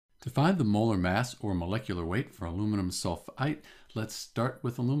To find the molar mass or molecular weight for aluminum sulfite, let's start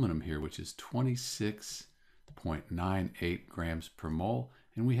with aluminum here, which is 26.98 grams per mole,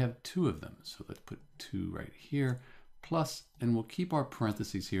 and we have two of them. So let's put 2 right here, plus, and we'll keep our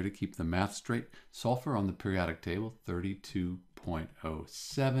parentheses here to keep the math straight. Sulfur on the periodic table,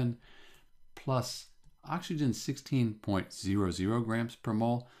 32.07, plus oxygen, 16.00 grams per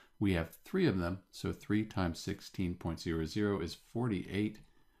mole. We have 3 of them, so 3 times 16.00 is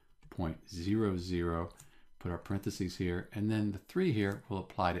 48.00. Put our parentheses here, and then the 3 here will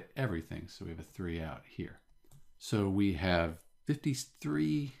apply to everything, so we have a 3 out here. So we have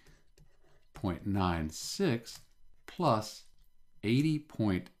 53.96 plus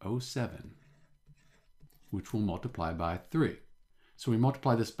 80.07, which will multiply by 3. So we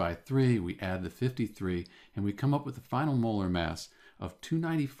multiply this by 3, we add the 53, and we come up with the final molar mass of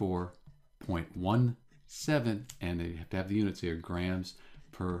 294.17, and you have to have the units here, grams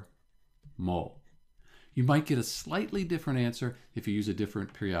per mole. You might get a slightly different answer if you use a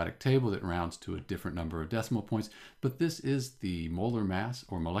different periodic table that rounds to a different number of decimal points, but this is the molar mass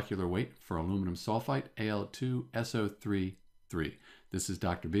or molecular weight for aluminum sulfite, Al2, SO3, 3. This is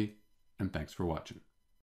Dr. B, and thanks for watching.